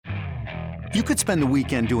You could spend the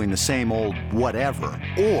weekend doing the same old whatever,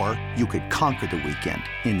 or you could conquer the weekend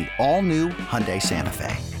in the all-new Hyundai Santa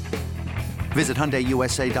Fe. Visit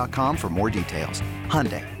HyundaiUSA.com for more details.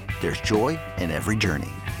 Hyundai, there's joy in every journey.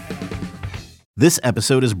 This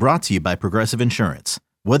episode is brought to you by Progressive Insurance.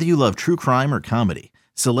 Whether you love true crime or comedy,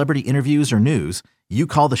 celebrity interviews or news, you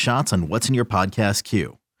call the shots on what's in your podcast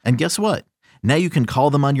queue. And guess what? Now you can call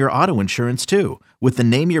them on your auto insurance too with the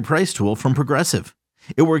Name Your Price tool from Progressive.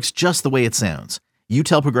 It works just the way it sounds. You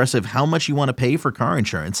tell Progressive how much you want to pay for car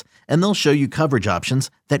insurance, and they'll show you coverage options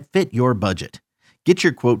that fit your budget. Get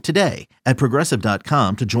your quote today at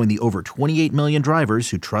Progressive.com to join the over 28 million drivers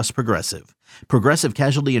who trust Progressive. Progressive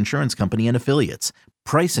Casualty Insurance Company and Affiliates.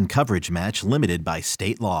 Price and coverage match limited by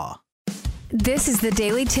state law. This is the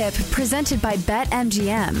Daily Tip presented by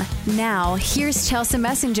BetMGM. Now, here's Chelsea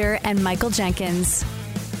Messenger and Michael Jenkins.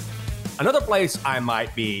 Another place I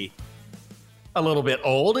might be a little bit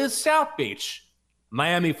old is South Beach,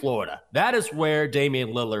 Miami, Florida. That is where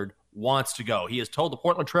Damian Lillard wants to go. He has told the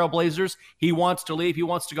Portland Trail Blazers he wants to leave. He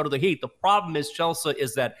wants to go to the Heat. The problem is, Chelsea,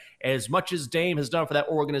 is that as much as Dame has done for that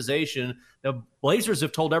organization, the Blazers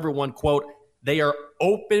have told everyone, quote, they are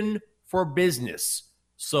open for business.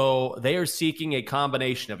 So they are seeking a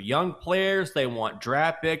combination of young players. They want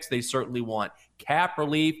draft picks. They certainly want cap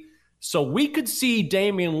relief. So we could see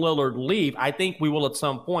Damian Lillard leave. I think we will at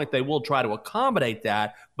some point. They will try to accommodate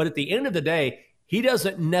that. But at the end of the day, he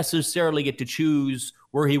doesn't necessarily get to choose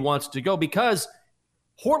where he wants to go because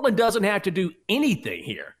Portland doesn't have to do anything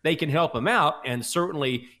here. They can help him out. And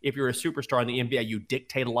certainly if you're a superstar in the NBA, you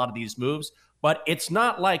dictate a lot of these moves. But it's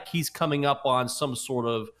not like he's coming up on some sort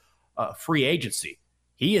of free agency.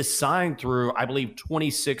 He is signed through, I believe,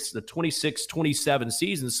 26-27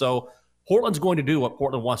 season. So Portland's going to do what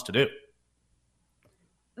Portland wants to do.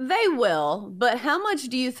 They will, but how much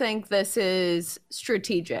do you think this is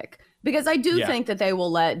strategic? Because I do think that they will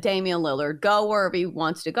let Damian Lillard go wherever he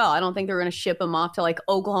wants to go. I don't think they're going to ship him off to like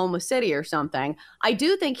Oklahoma City or something. I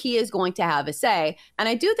do think he is going to have a say, and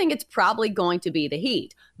I do think it's probably going to be the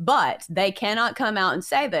Heat. But they cannot come out and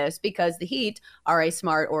say this because the Heat are a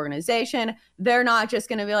smart organization. They're not just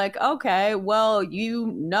going to be like, okay, well,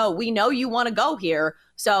 we know you want to go here,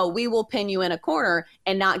 so we will pin you in a corner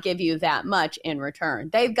and not give you that much in return.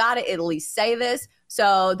 They've got to at least say this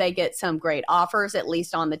so they get some great offers, at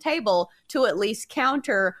least on the table, to at least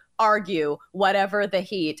counter argue whatever the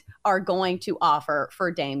Heat are going to offer for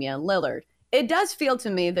Damian Lillard. It does feel to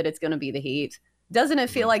me that it's going to be the Heat. Doesn't it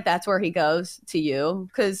feel like that's where he goes to you?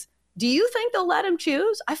 Because do you think they'll let him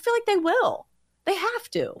choose? I feel like they will. They have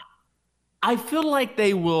to. I feel like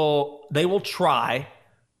they will try.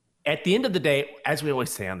 At the end of the day, as we always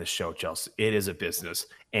say on this show, Chelsea, it is a business.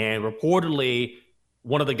 And reportedly,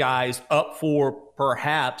 one of the guys up for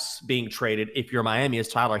perhaps being traded, if you're Miami, is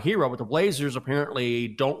Tyler Hero, but the Blazers apparently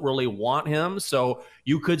don't really want him. So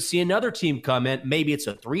you could see another team come in. Maybe it's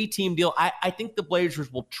a 3-team deal. I think the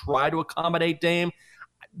Blazers will try to accommodate Dame.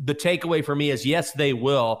 The takeaway for me is, yes, they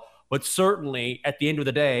will. But certainly, at the end of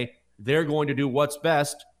the day, they're going to do what's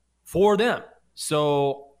best for them.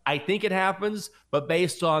 So I think it happens. But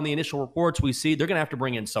based on the initial reports we see, they're going to have to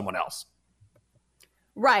bring in someone else.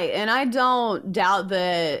 Right. And I don't doubt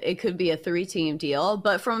that it could be a 3-team deal.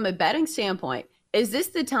 But from a betting standpoint, is this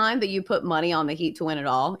the time that you put money on the Heat to win it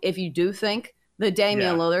all? If you do think that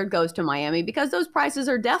Damian Lillard goes to Miami, because those prices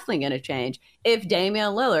are definitely going to change. If Damian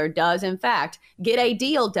Lillard does, in fact, get a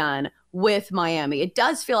deal done with Miami, it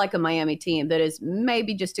does feel like a Miami team that is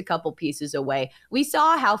maybe just a couple pieces away. We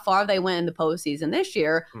saw how far they went in the postseason this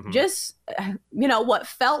year. Just, what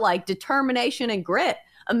felt like determination and grit.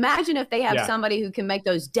 Imagine if they have somebody who can make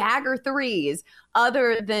those dagger threes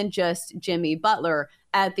other than just Jimmy Butler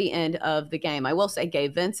at the end of the game. I will say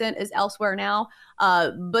Gabe Vincent is elsewhere now,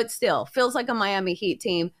 but still feels like a Miami Heat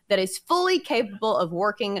team that is fully capable of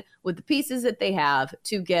working with the pieces that they have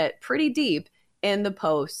to get pretty deep in the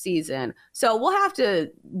postseason. So we'll have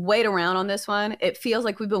to wait around on this one. It feels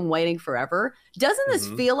like we've been waiting forever. Doesn't this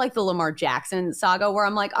feel like the Lamar Jackson saga where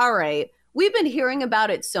I'm like, all right, we've been hearing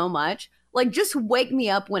about it so much. Like, just wake me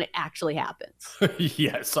up when it actually happens.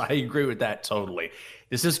 Yes, I agree with that totally.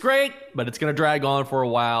 This is great, but it's going to drag on for a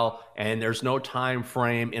while, and there's no time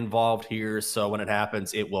frame involved here. So when it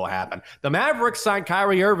happens, it will happen. The Mavericks signed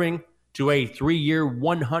Kyrie Irving to a 3-year,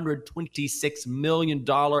 $126 million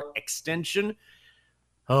extension.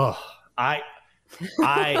 Oh, I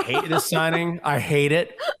hate this signing. I hate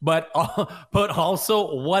it. But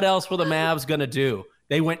also, what else were the Mavs going to do?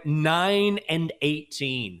 They went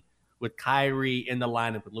 9-18. With Kyrie in the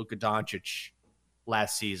lineup with Luka Doncic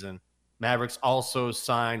last season. Mavericks also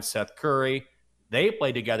signed Seth Curry. They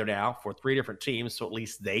play together now for 3 different teams, so at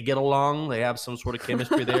least they get along. They have some sort of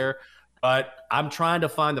chemistry there. But I'm trying to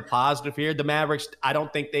find the positive here. The Mavericks, I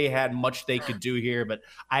don't think they had much they could do here, but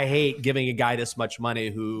I hate giving a guy this much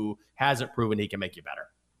money who hasn't proven he can make you better.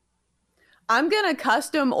 I'm going to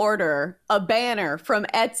custom order a banner from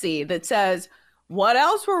Etsy that says, what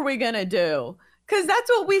else were we going to do? Because that's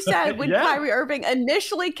what we said when Kyrie Irving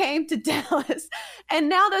initially came to Dallas. And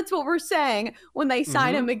now that's what we're saying when they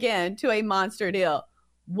sign him again to a monster deal.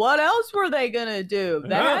 What else were they going to do?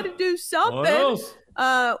 They had to do something.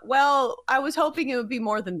 Well, I was hoping it would be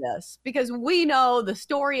more than this, because we know the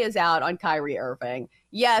story is out on Kyrie Irving.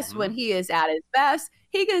 Yes, when he is at his best,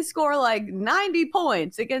 he can score like 90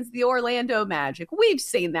 points against the Orlando Magic. We've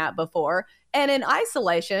seen that before. And in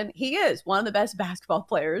isolation, he is one of the best basketball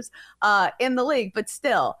players in the league. But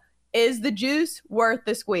still, is the juice worth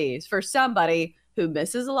the squeeze for somebody who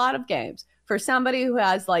misses a lot of games, for somebody who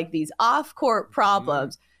has like these off-court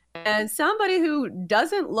problems, and somebody who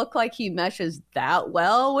doesn't look like he meshes that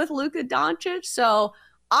well with Luka Doncic? So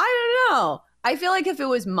I don't know. I feel like if it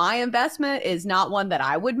was my investment, is not one that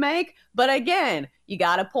I would make. But again, you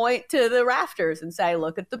got to point to the rafters and say,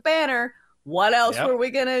 look at the banner. What else were we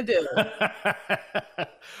going to do?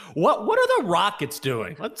 What are the Rockets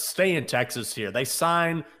doing? Let's stay in Texas here. They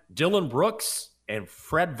signed Dillon Brooks and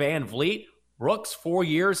Fred VanVleet. Brooks, 4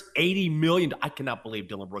 years, $80 million. I cannot believe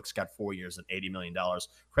Dillon Brooks got 4 years and $80 million.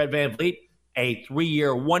 Fred VanVleet, a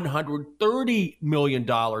 3-year, $130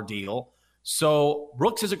 million deal. So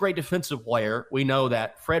Brooks is a great defensive player. We know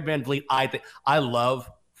that. Fred VanVleet, I love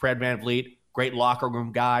Fred VanVleet. Great locker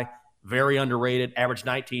room guy. Very underrated. Averaged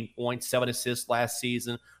 19 points, 7 assists last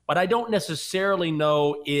season. But I don't necessarily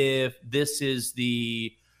know if this is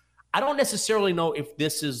the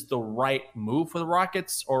right move for the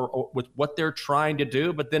Rockets or with what they're trying to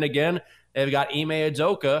do. But then again, they've got Ime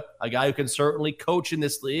Udoka, a guy who can certainly coach in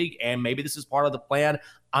this league, and maybe this is part of the plan.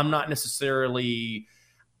 I'm not necessarily –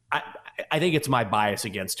 I think it's my bias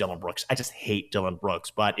against Dillon Brooks. I just hate Dillon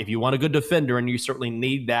Brooks. But if you want a good defender and you certainly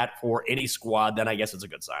need that for any squad, then I guess it's a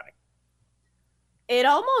good signing. It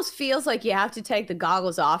almost feels like you have to take the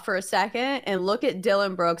goggles off for a second and look at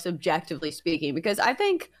Dillon Brooks objectively speaking, because I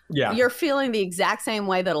think you're feeling the exact same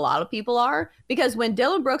way that a lot of people are. Because when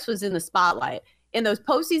Dillon Brooks was in the spotlight in those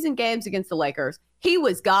postseason games against the Lakers, he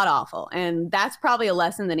was god awful. And that's probably a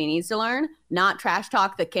lesson that he needs to learn. Not trash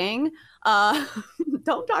talk the king.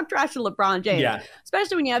 Don't talk trash to LeBron James,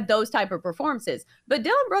 especially when you have those type of performances. But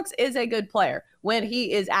Dillon Brooks is a good player when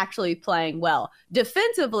he is actually playing well.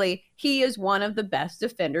 Defensively, he is one of the best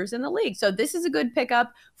defenders in the league. So this is a good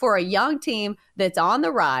pickup for a young team that's on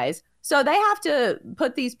the rise. So they have to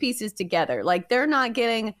put these pieces together. Like, they're not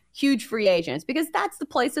getting huge free agents because that's the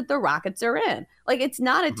place that the Rockets are in. Like, it's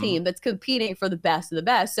not a team that's competing for the best of the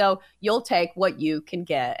best. So you'll take what you can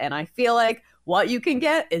get. And I feel like what you can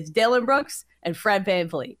get is Dillon Brooks and Fred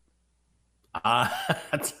VanVleet.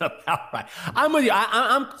 That's about right. I'm with you.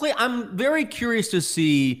 I'm very curious to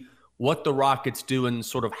see what the Rockets do and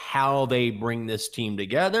sort of how they bring this team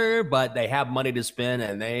together, but they have money to spend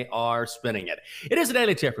and they are spending it. It is a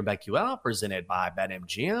Daily Tip from BetQL presented by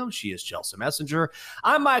BetMGM. She is Chelsea Messenger.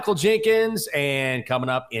 I'm Michael Jenkins, and coming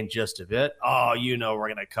up in just a bit, we're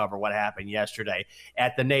going to cover what happened yesterday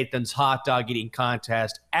at the Nathan's Hot Dog Eating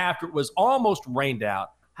Contest after it was almost rained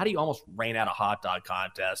out. How do you almost rain out a hot dog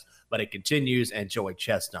contest? But it continues, and Joey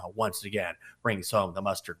Chestnut once again brings home the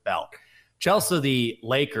mustard belt. Chelsea, the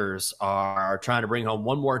Lakers are trying to bring home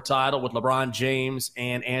one more title with LeBron James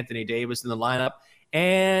and Anthony Davis in the lineup,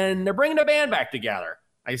 and they're bringing the band back together.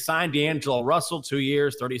 They signed D'Angelo Russell, 2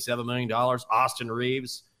 years, $37 million. Austin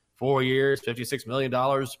Reeves, 4 years, $56 million.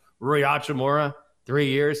 Rui Hachimura, 3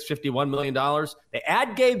 years, $51 million. They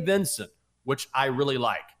add Gabe Vincent, which I really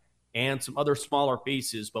like, and some other smaller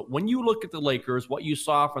pieces. But when you look at the Lakers, what you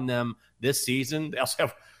saw from them this season, they also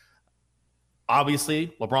have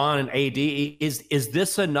obviously LeBron and AD. Is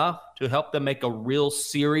this enough to help them make a real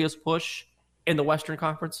serious push in the Western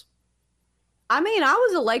Conference? I mean, I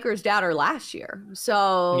was a Lakers doubter last year,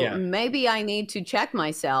 so maybe I need to check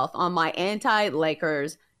myself on my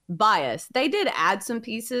anti-Lakers bias. They did add some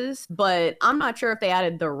pieces, but I'm not sure if they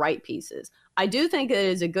added the right pieces. I do think it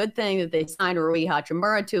is a good thing that they signed Rui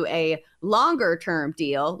Hachimura to a longer-term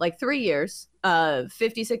deal, like 3 years,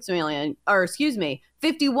 $51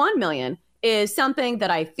 million is something that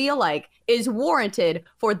I feel like is warranted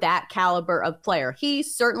for that caliber of player. He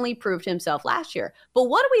certainly proved himself last year. But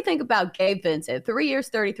what do we think about Gabe Vincent? 3 years,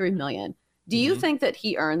 $33 million. Do you think that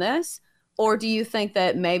he earned this? Or do you think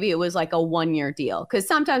that maybe it was like a 1 year deal? Because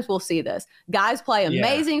sometimes we'll see this. Guys play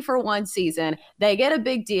amazing for one season, they get a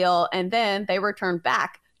big deal, and then they return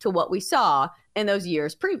back to what we saw in those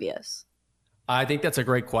years previous? I think that's a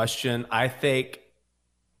great question. I think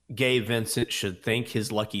Gabe Vincent should thank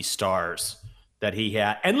his lucky stars that he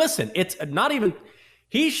had. And listen, it's not even,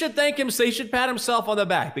 he should thank him, so he should pat himself on the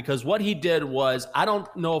back, because what he did was, I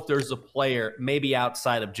don't know if there's a player maybe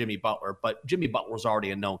outside of Jimmy Butler, but Jimmy Butler's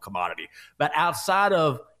already a known commodity. But outside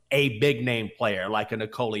of a big name player like a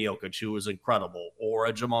Nikola Jokic, who was incredible, or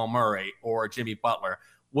a Jamal Murray, or a Jimmy Butler,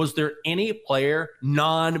 was there any player,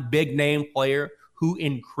 non-big name player, who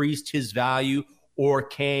increased his value or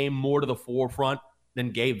came more to the forefront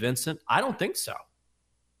than Gabe Vincent? I don't think so.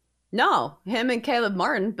 No, him and Caleb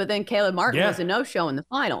Martin, but then Caleb Martin was a no-show in the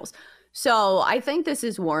finals. So I think this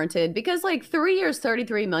is warranted because 3 years,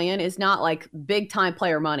 $33 million is not big time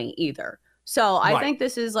player money either. So I think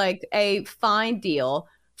this is a fine deal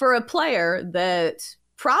for a player that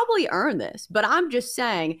probably earned this. But I'm just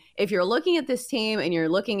saying, if you're looking at this team and you're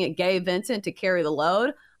looking at Gabe Vincent to carry the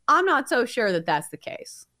load, I'm not so sure that that's the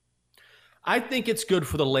case. I think it's good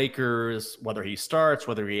for the Lakers, whether he starts,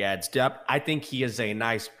 whether he adds depth. I think he is a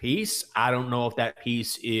nice piece. I don't know if that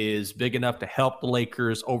piece is big enough to help the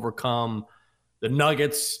Lakers overcome the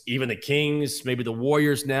Nuggets, even the Kings, maybe the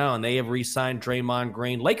Warriors now, and they have re-signed Draymond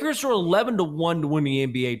Green. Lakers are 11-1 to win the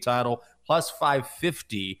NBA title, plus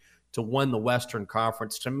 550 to win the Western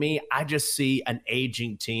Conference. To me, I just see an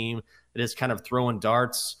aging team that is kind of throwing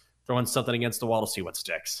darts, throwing something against the wall to see what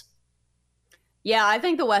sticks. Yeah, I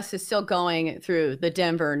think the West is still going through the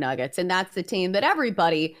Denver Nuggets, and that's the team that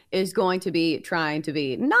everybody is going to be trying to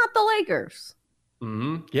beat, not the Lakers.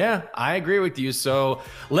 Mm-hmm. Yeah, I agree with you. So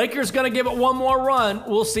Lakers going to give it one more run.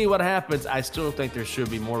 We'll see what happens. I still think there should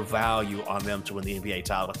be more value on them to win the NBA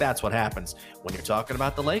title, but that's what happens when you're talking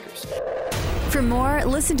about the Lakers. For more,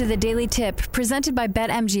 listen to the Daily Tip presented by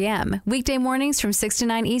BetMGM. Weekday mornings from 6 to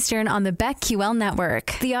 9 Eastern on the BetQL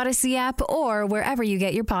network, the Odyssey app, or wherever you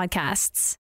get your podcasts.